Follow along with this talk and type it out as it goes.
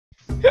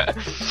Oh,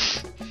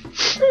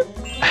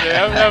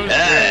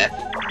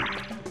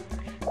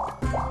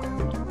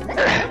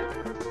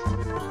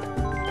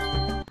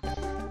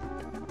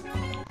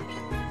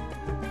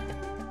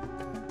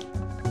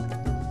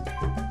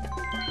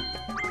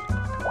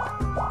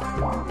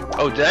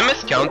 did I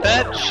miscount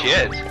that?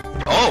 Shit.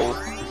 Oh.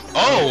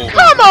 Oh.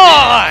 Come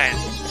on!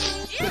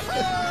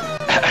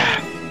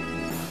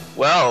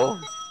 Well.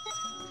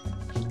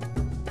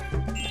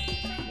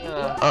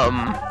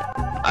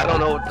 I don't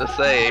know what to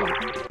say.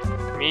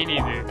 Me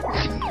neither.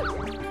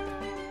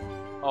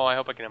 Oh, I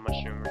hope I get a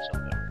mushroom or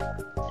something.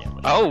 Yeah,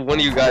 mushroom. Oh, one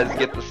of you guys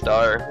get the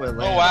star.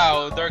 Oh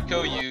wow,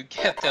 Dorko, you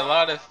get a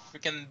lot of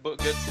freaking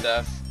good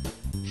stuff.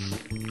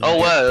 Oh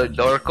well,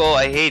 Dorko,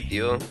 I hate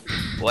you.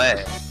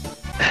 What?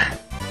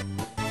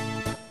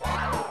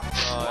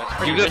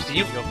 You go for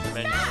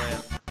Magic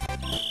Lamp.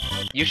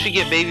 You should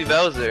get Baby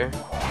Bowser.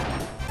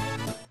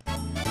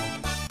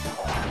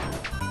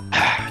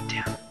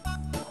 Damn.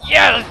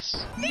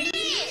 Yes!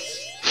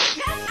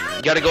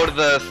 You gotta go to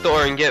the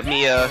store and get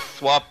me a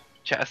swap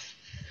chest.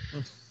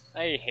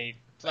 I hate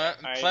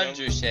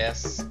plunger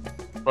chest.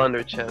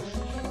 Plunder chest.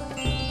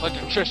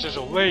 Plunger chest is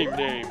a lame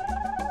name.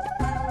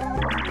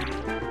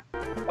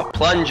 A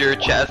plunger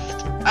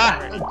chest. Ah!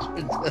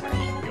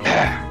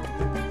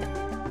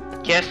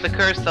 Cast the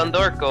curse on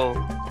Dorko.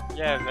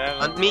 Yeah,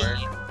 that on me.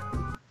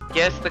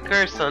 Cast the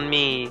curse on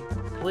me,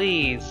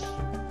 please.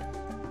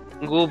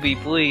 Gooby,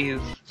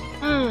 please.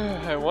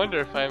 I wonder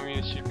if I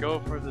should go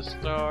for the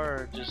star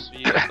or just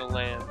use the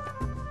lamp.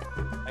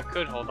 I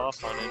could hold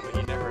off on it, but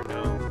you never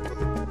know.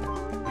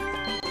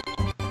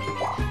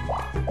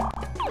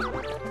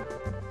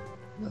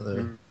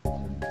 Another.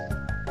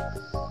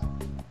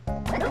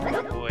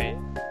 Wait.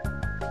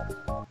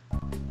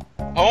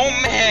 Oh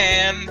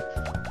man!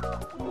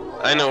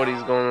 I know what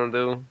he's gonna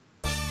do.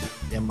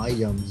 Damn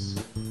items.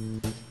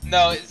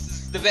 No,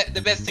 it's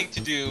the best thing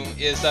to do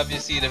is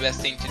obviously the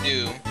best thing to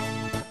do.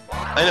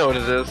 I know what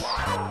it is.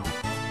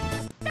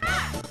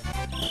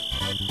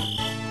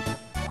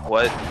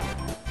 What?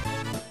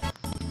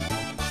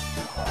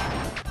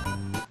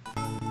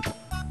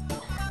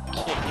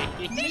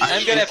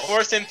 I'm gonna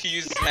force him to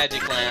use his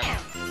magic lamp.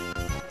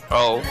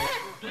 Oh.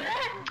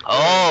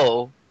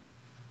 Oh.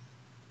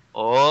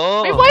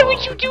 Oh. Wait, why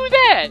would you do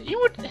that? You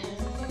would.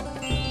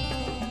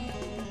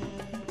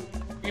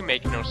 You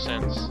make no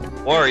sense.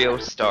 Wario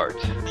start.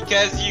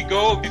 Because you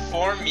go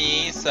before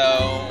me, so.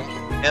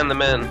 And the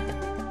men.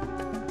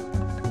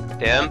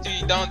 Damn. If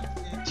you don't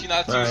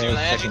not use your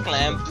magic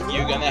lamp,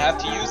 you're gonna have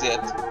to use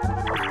it.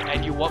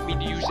 And you want me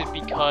to use it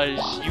because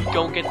you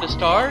don't get the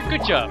star?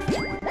 Good job.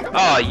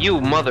 Aw, you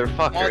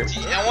motherfucker.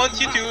 I want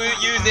you to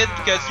use it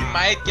because you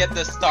might get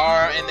the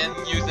star and then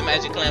use the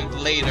magic lamp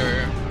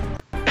later.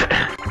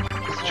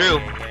 It's true.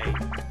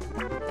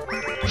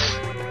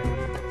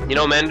 You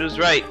know, Mandew's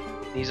right.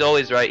 He's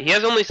always right. He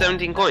has only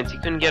 17 coins. He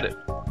couldn't get it.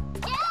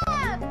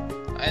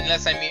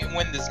 Unless I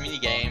win this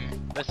minigame.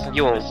 Listen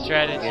You to won't. the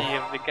strategy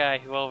of the guy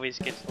who always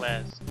gets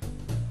last.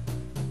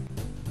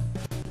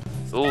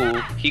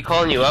 Ooh, he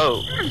calling you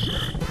out.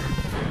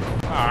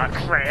 Aw,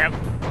 crap.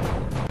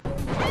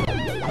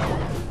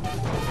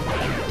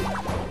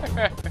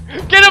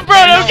 Get him,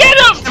 Broto! Get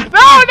him!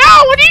 No, no!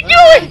 What are you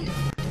doing?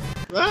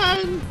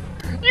 Run!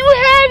 You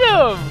had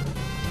him!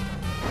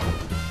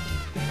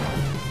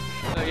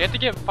 No, you have to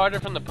get farther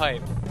from the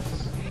pipe.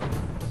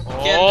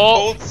 Get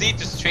hold Z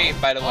to straight,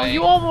 by the way. Oh,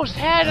 you almost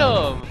had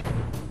him!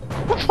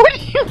 What are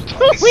you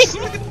doing?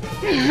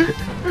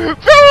 Throw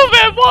him,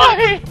 bad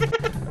boy!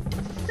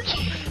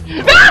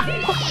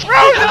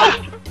 Throw him!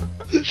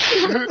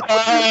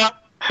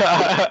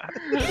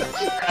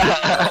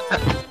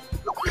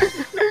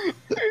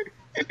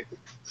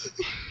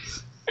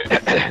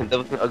 That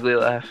was an ugly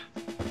laugh.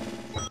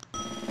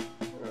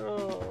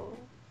 Oh.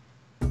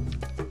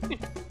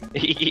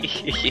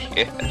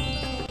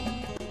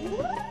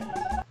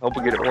 Hope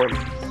we get it one.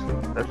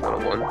 That's not a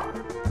one.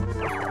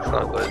 It's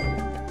not good.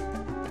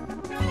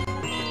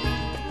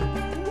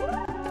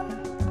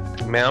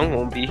 Man, I'm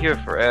gonna be here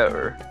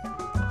forever.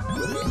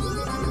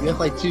 You have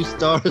like 2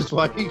 stars,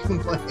 why are you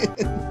complaining?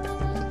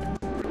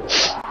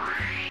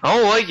 I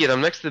don't like it,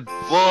 I'm next to...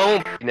 Well, I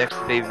won't be next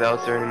to Baby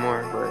Bowser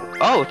anymore, but...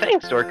 Oh,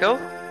 thanks, Dorko!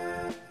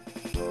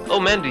 Oh,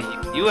 Mandew,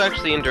 you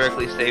actually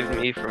indirectly saved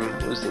me from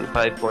losing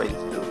 5 points,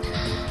 too.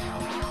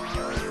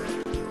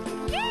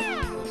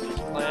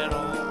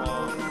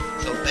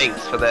 So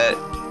thanks for that,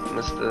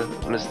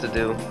 Mr.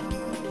 Do.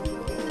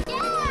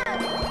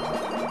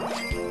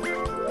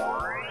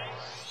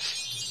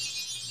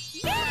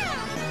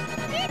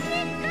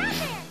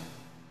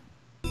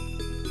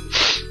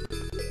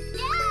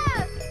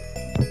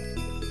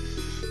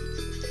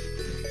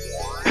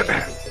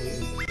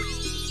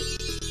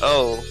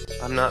 Oh,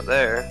 I'm not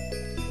there.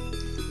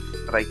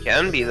 But I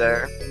can be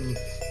there.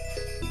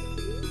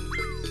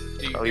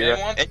 Do you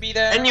really want to be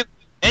there?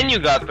 And you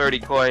got 30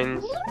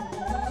 coins.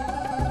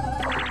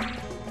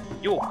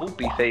 You a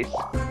poopy face.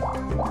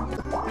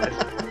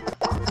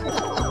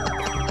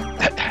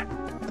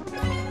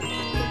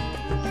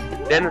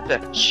 Then it's a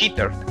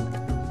cheater.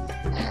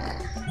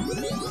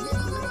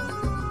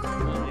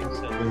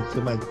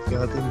 to my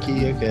skeleton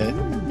key. Okay.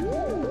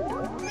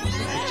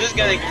 Just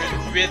gonna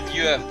rid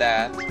you of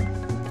that.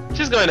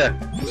 She's going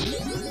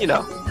to, you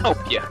know, help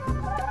you.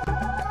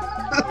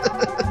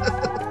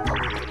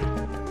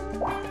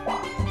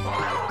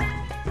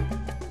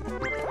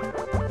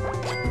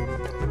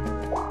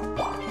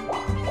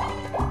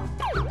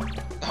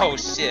 Oh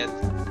shit.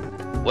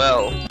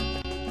 Well.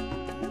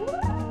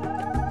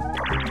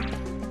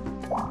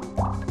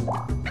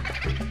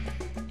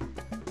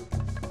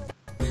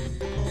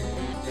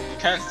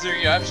 Consider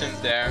your options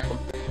there.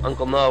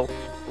 Uncle, no.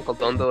 Uncle,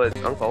 don't do it.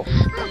 Uncle.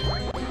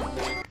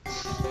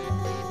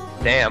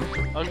 Damn.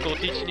 Uncle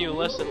teaching you a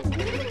lesson.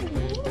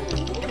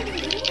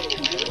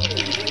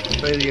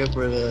 Try to go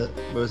for the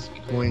most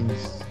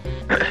coins.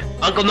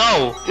 Uncle,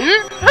 no!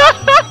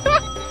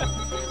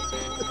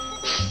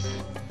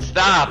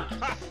 Stop!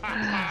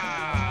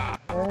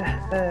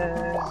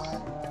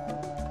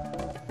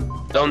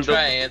 Don't do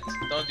Try it.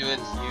 Don't do it.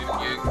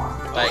 You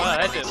like.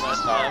 I did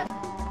last time.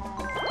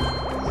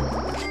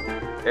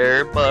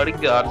 Everybody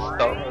got a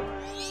star.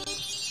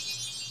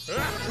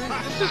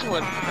 This is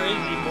one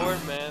crazy board,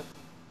 man.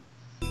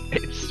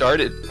 It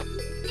started.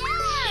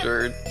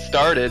 Sure,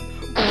 started.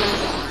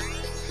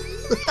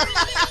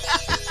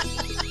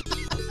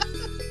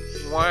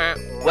 Well.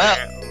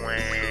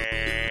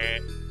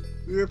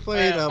 We were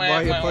playing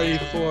Mario Party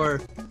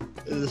 4.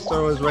 And the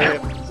store was right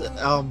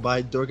up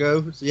by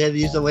Dorgo, so you had to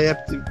use the lamp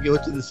to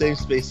go to the same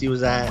space he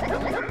was at.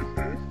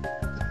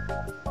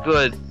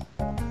 Good.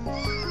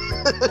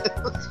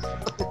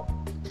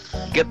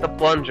 Get the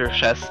plunger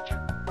chest.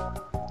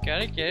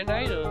 Gotta get an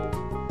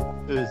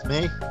item. It was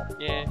me?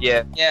 Yeah.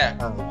 Yeah. Yeah.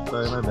 Oh,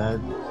 sorry, my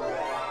bad.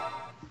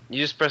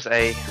 You just press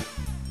A.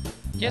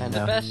 Get I the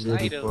know, best you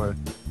did item. before.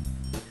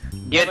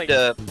 Get like-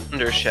 the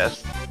plunger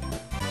chest.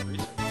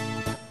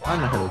 I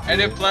don't know how to And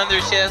do the it. plunder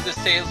chest, the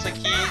sales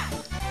key,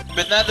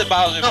 but not the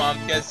Bowser bomb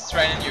because it's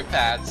right in your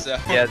path. So.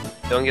 Yeah,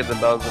 don't get the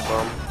Bowser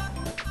bomb.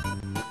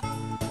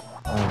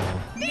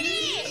 Oh.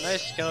 A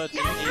nice skeleton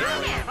key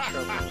for your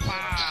troubles.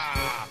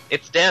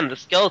 It's Dan, the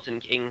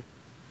Skeleton King.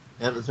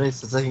 Yeah, this makes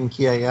the second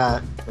key I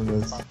got from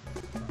this.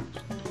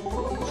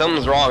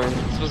 Something's wrong.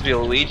 It's supposed to be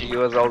Luigi who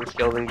has all the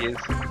skeleton keys.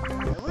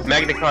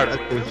 Magna I'm Carta.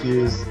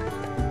 confused.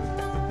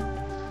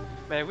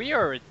 Man, we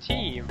are a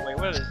team. Wait,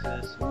 what is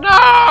this?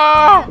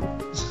 No!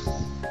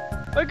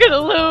 We're gonna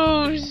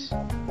lose!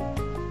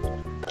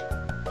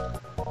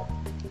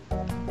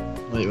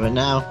 Wait, what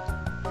now?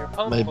 Your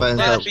opponent My will buttons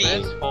not up. Press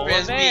B. be full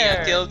Press of B air.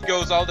 until it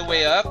goes all the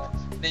way up.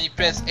 Then you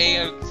press A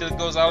until it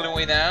goes all the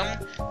way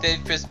down. Then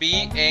you press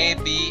B, A,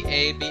 B,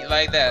 A, B,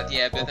 like that.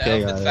 Yeah, but Okay,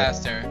 a little got bit it.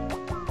 faster.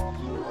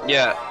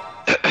 Yeah.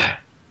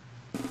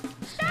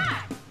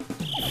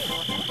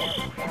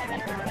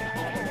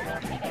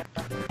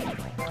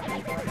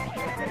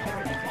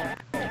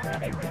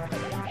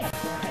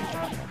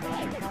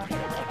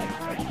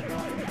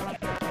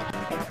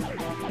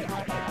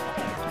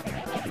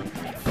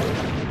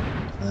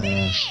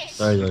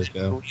 Sorry,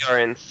 Dorgo. We are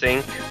in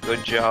sync.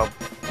 Good job.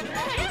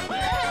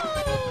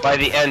 By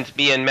the end,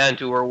 me and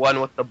Mandew were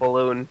one with the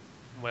balloon.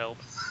 Well,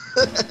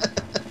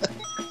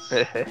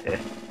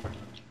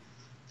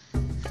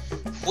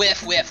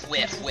 Whiff, whiff,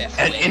 whiff, whiff,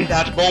 And whiff. in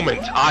that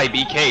moment, I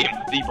became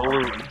the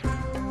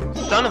balloon.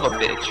 Son of a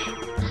bitch.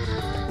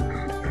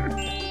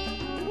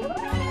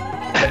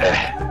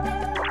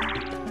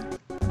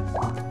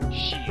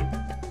 shit.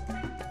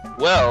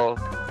 Well,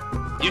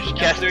 you should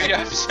cast Consider your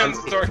options,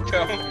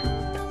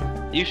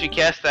 Dorco. You should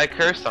cast that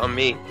curse on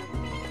me.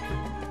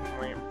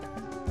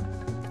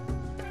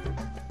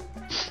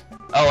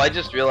 Oh, I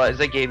just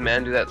realized I gave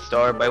Mandew that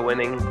star by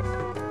winning.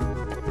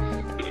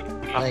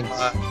 Thanks.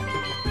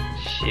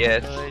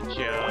 Shit. Good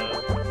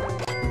job.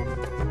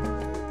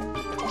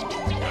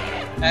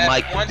 I have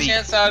Mike, one the-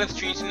 chance out of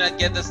 3 to not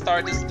get the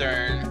star this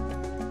turn.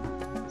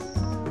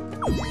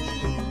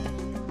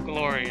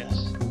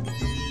 Glorious.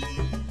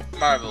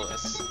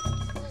 Marvelous.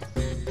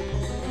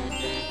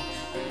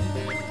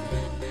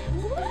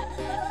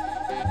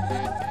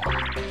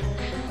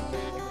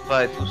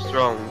 But too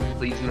strong,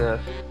 please nerf.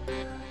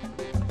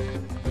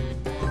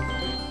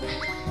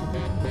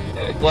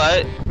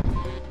 What?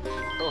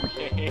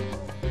 Okay.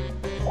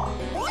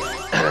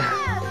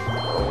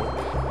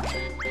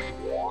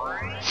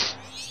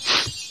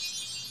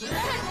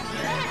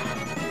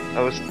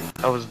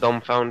 I was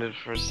dumbfounded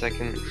for a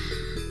second.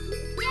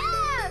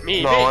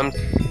 Me, No, me. I'm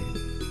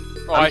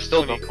Oh, I'm I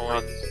still still need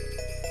dumbfounded.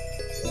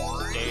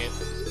 coins. Dang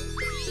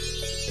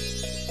it.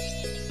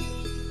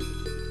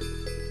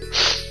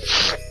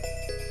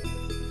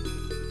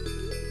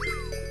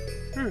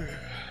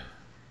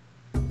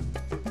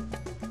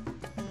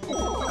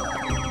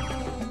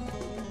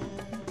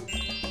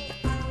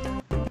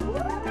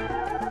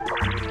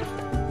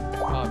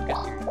 Oh, I'm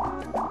guessing.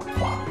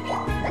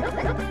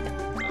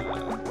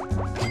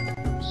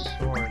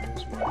 Sword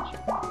is watching.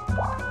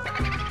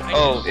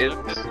 Oh, it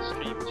it- the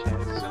stream chat,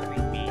 so we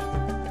mean.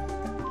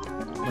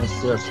 I'm gonna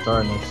steal a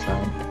star next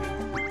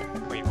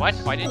time. Wait, what?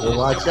 Why did you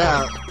Well, just watch go-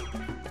 out.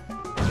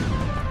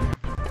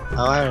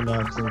 Oh, I don't know.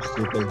 I'm so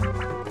stupid.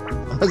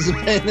 I wasn't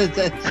paying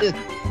attention.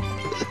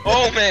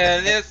 Oh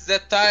man, it's the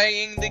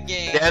tying the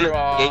game. Dan,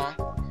 Raw.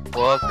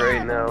 walk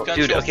right now.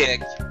 Dude, Control okay.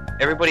 stick.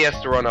 Everybody has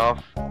to run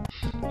off. I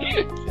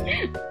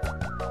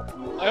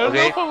don't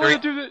know if I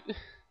want to do that.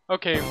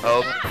 Okay.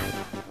 Oh.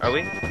 Are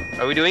we?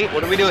 Are we doing?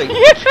 What are we doing?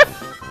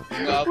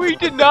 We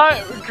did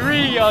not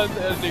agree on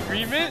an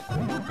agreement.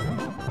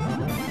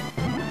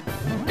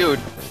 Dude,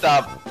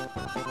 stop.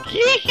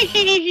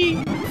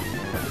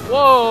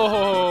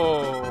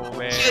 Whoa,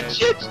 man.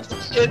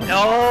 Shit,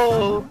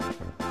 no.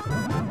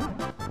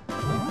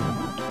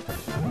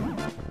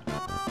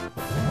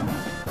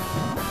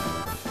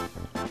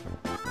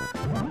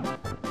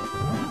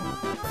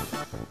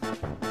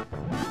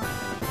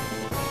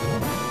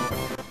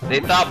 They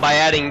thought by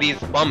adding these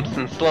bumps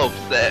and slopes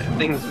that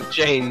things would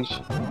change.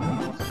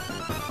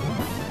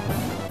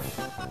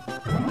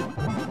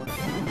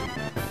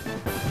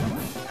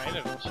 Kind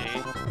of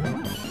changed.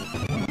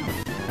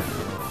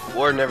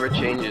 War never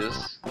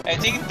changes. I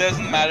think it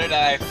doesn't matter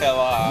that I fell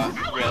off,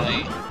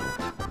 really.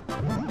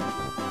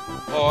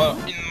 Or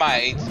it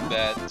might,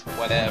 but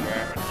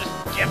whatever.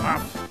 Just give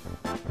up.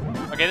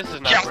 Okay, this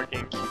is not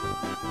working.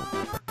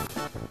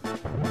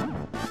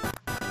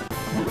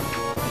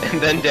 And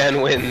then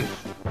Dan wins.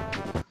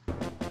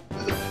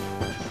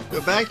 Go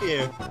back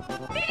here.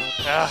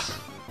 Ah.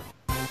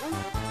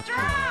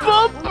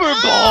 Bumper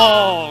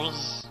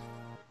balls!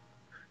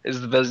 This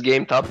is the best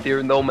game, top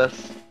tier, no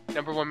mess.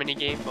 Number 1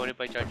 minigame voted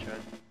by John Chun.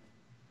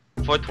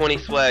 420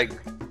 swag,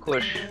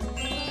 push.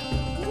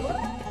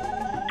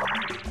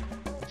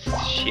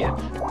 Shit.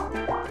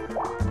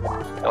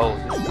 Oh,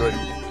 this is good.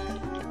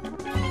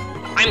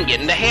 I'm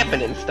getting the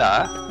happening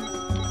star.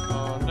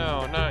 Oh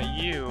no, not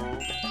you.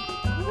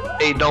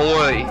 Hey, don't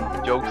worry,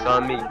 joke's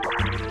on me.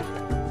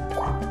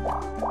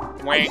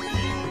 Wait.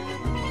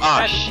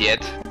 Ah,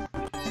 shit.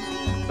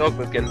 Doc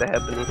was getting the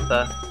happening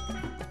star.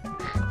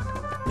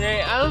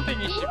 Yeah, I don't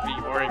think you should be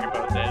worrying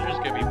about that. There's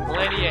gonna be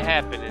plenty of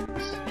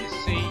happenings. You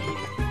see?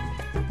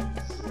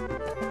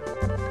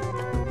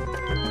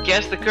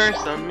 Cast the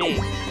curse on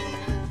me.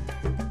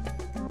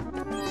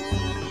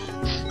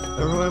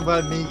 Everyone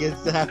but me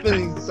gets the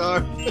happening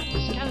star.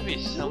 There's gotta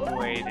be some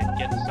way to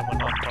get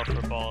someone off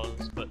bumper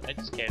balls, but I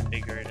just can't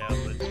figure it out.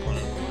 But it's one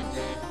of them.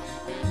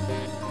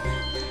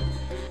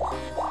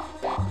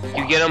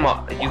 You get him,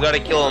 you gotta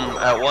kill him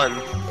at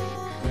once.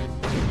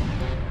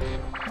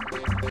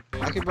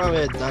 I could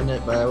probably have done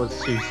it, but I was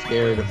too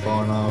scared of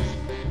falling off.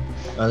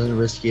 I wasn't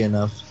risky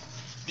enough.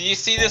 Do you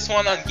see this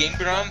one on Game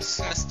Grumps,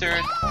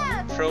 Mr.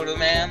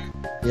 Brotoman?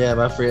 Yeah,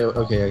 but I forget.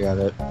 Okay, I got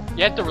it.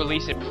 You have to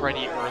release it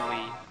pretty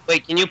early.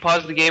 Wait, can you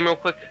pause the game real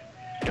quick?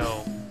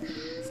 No.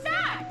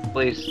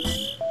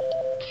 Please.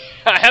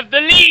 I have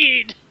the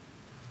lead!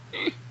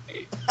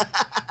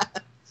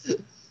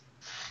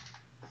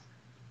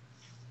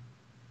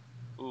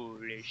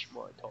 Foolish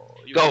mortal.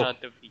 You Go. cannot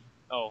defeat.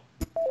 Oh.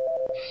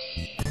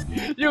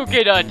 You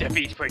cannot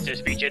defeat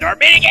Princess Peach in our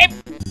minigame!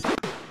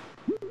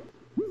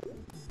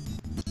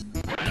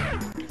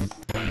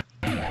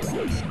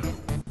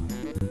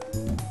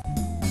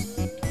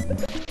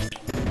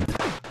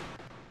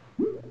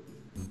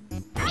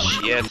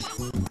 Shit.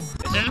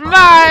 This is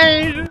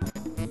mine!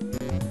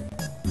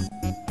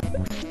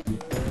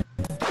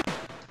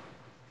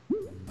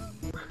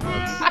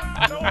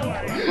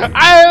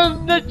 I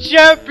am the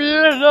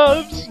champion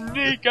of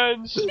Sneak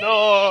and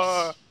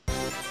Snore!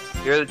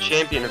 You're the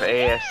champion of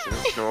AS and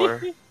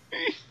Snore.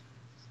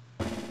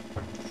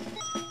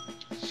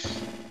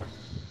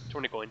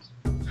 20 coins.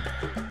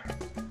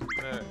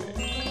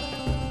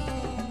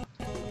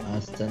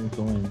 That's 10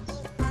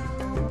 coins.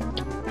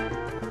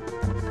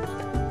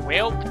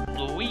 Well,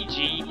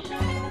 Luigi.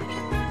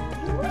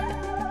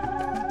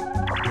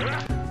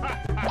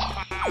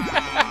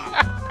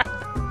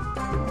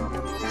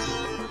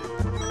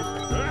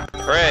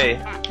 Hooray!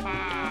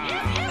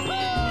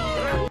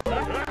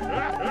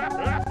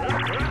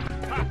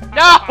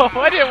 No!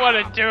 I didn't want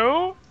to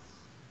do!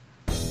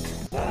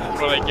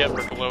 That's what I get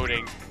for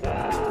gloating.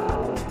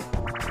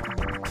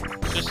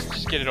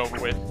 Just get it over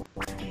with.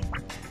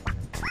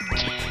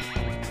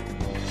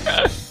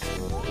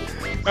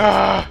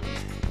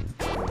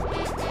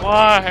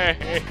 Why?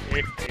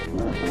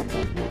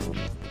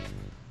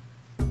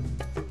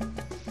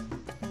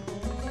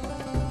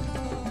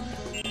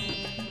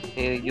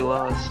 Yeah, you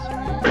lost.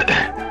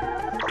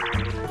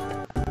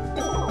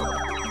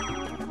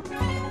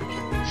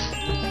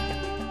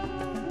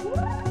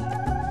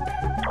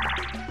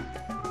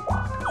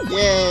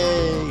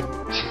 Yay!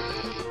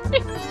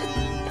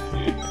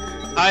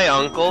 Hi,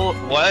 Uncle.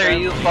 Why are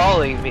you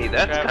following me?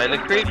 That's kind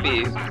of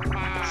creepy.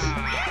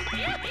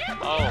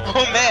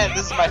 Oh man,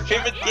 this is my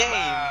favorite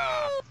game!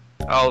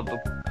 Oh, the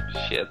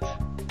shit.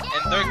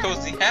 And there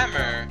goes the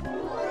hammer.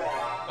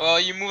 Well,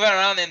 you move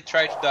around and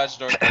try to dodge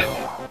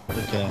Dorko.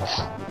 Okay.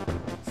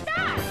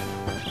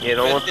 You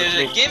don't But want there's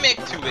to a gimmick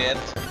to it.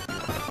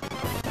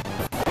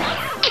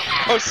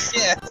 Oh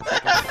shit!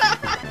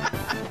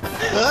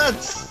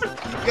 That's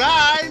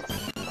guys.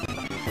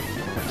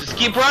 Just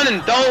keep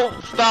running.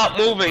 Don't stop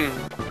moving.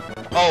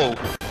 Oh.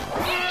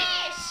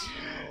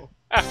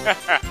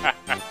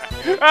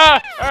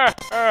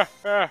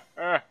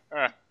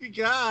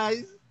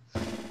 guys.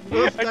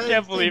 I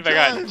can't believe I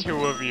got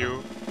 2 of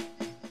you.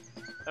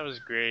 That was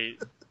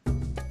great.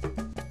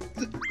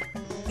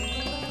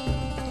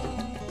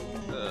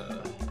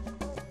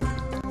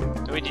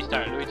 Luigi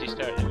start, Luigi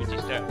start, Luigi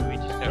start,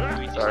 Luigi start,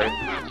 Luigi Sorry.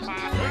 start, Luigi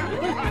start.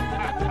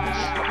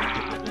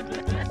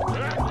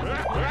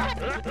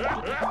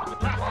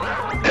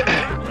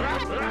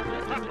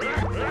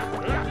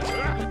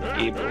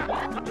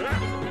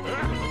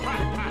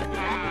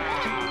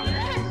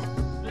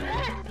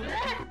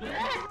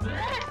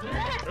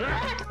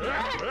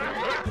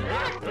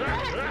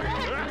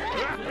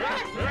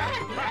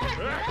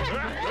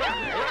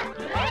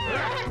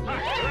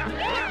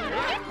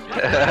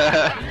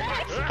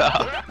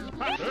 Stop.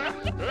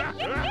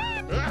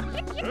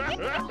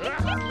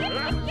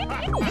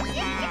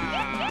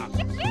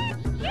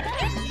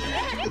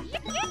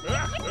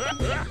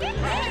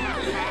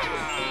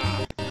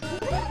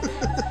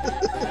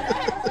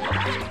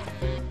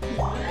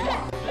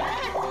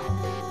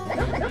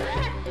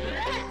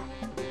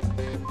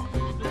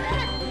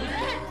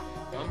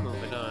 I'm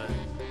moving on.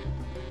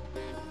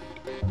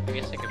 I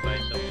guess I could buy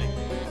something.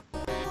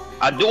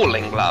 A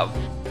dueling glove.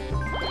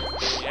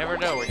 You never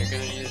know when you're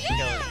gonna use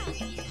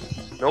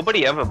skeleton.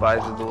 Nobody ever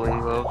buys a dueling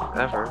glove,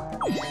 ever.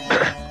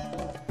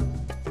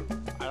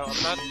 I'm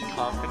not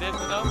confident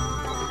enough.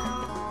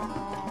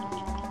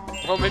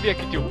 Well, maybe I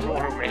could do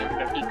Brotoman,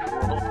 that'd be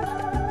cool.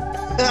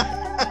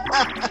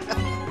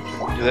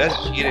 Dude, that's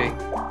cheating.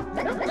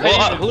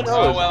 Well, who knows?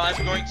 Oh well,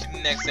 I'm going to the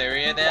next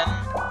area then.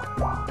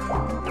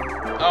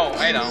 Oh,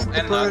 I know.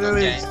 I'm not Birdo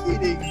okay. is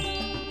cheating.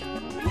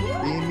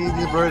 Being mean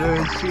to Birdo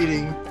is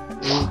cheating.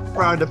 It's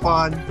frowned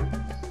upon.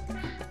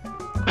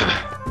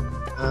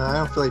 I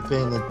don't feel like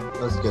paying the.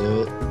 Let's get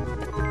it.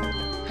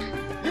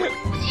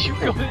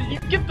 You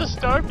get the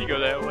star if you go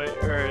that way,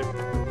 or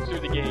through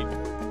the gate.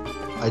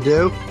 I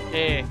do?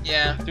 Yeah,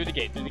 Yeah. through the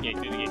gate, through the gate,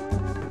 through the gate.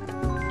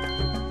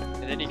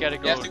 And then you gotta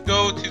go You have to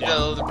go to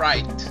the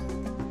right. This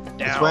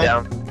down. way?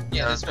 Down.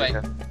 Yeah, this way.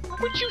 Okay.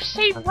 Would you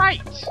say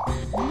right?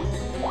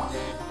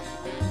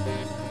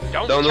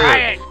 Don't Don't do try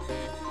it. it!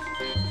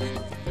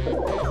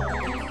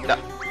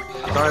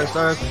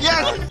 Sorry.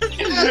 Yes!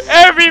 Yes!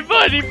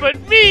 Everybody but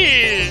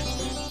me!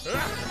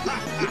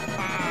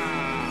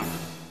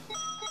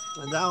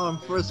 And now I'm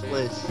first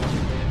place.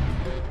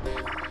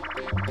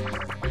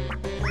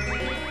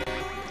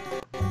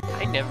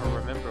 I never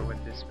remember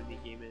what this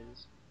minigame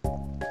is.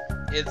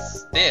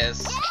 It's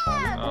this.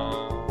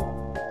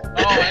 Oh.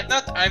 Oh,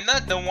 I'm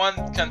not the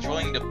one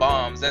controlling the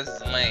bombs.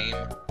 That's lame.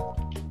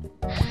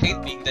 I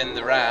hate being in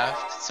the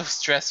raft. It's so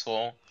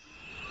stressful.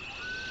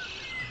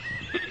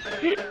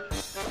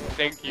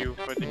 Thank you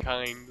for the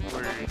kind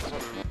words.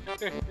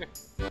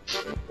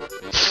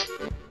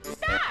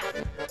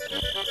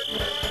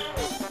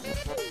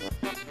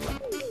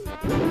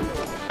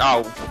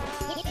 Ow.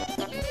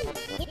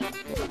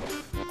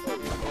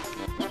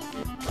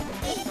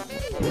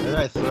 Where did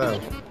I throw?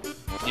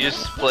 You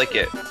just flick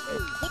it.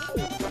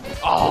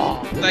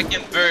 Oh! It's like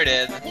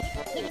inverted.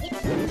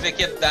 Click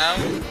it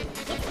down.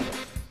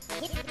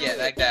 Yeah,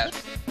 like that.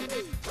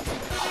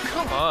 Oh,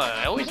 come on,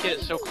 I always get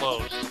it so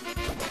close.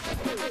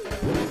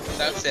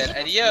 That's it.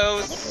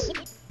 Adios.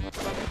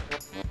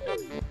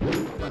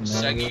 Oh,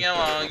 Chugging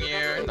along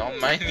here. Don't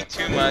mind me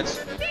too much.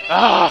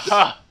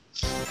 Ah!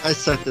 I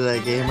sucked at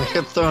that game. I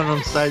kept throwing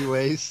them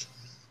sideways.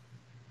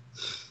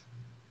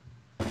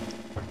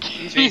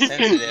 He's very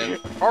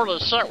sensitive. Holy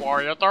shit,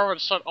 Wario, throwing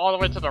shit all the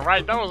way to the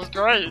right, that was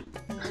great!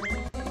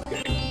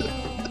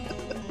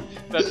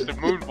 That's the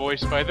moon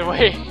voice, by the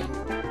way.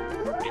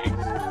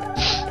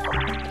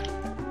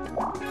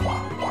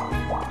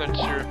 Not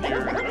sure if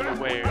you're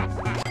aware.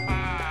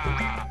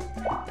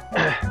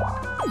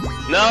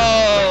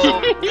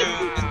 No!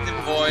 Moon is the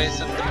voice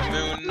of the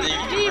moon.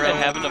 You even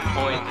have enough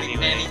points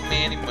anyway.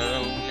 Many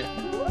moon.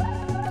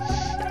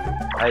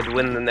 I'd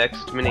win the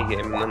next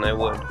minigame and then I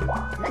would.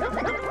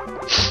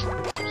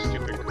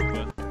 Stupid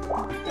Koopa.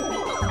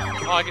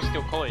 Oh, I can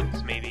steal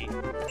coins, maybe.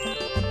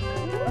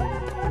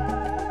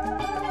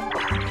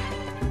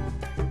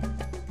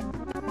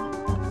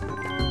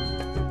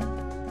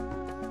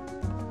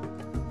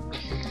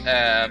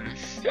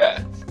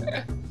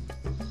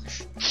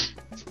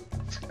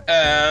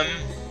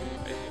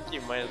 I think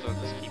you might as well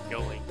just keep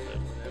going, but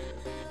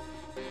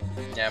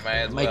whatever. Yeah, might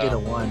as Might get a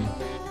well. 1.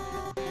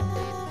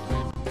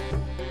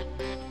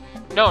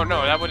 No,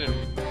 that wouldn't.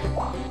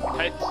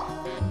 What?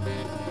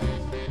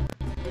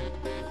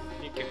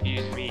 You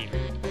confused me.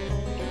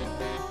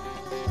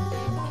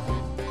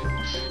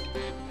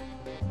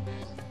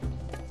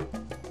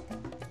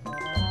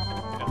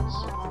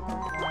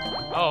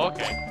 Oh,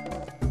 okay.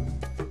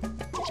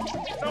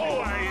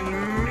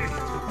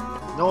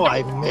 No,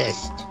 I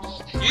missed.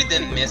 You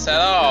didn't miss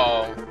at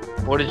all.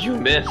 What did you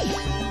miss?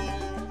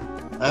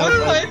 What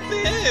did I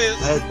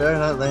miss? I had better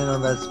not land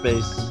on that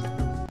space.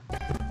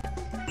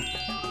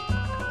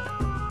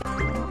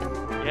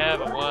 You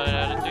have a 1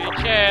 out of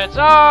 3 chance.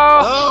 Oh!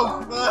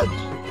 Oh, fudge!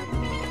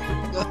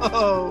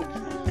 No!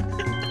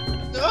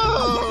 No!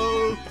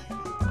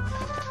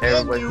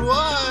 Everybody, Tell me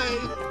why!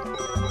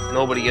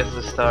 Nobody gets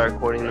the star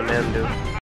according to Mandew.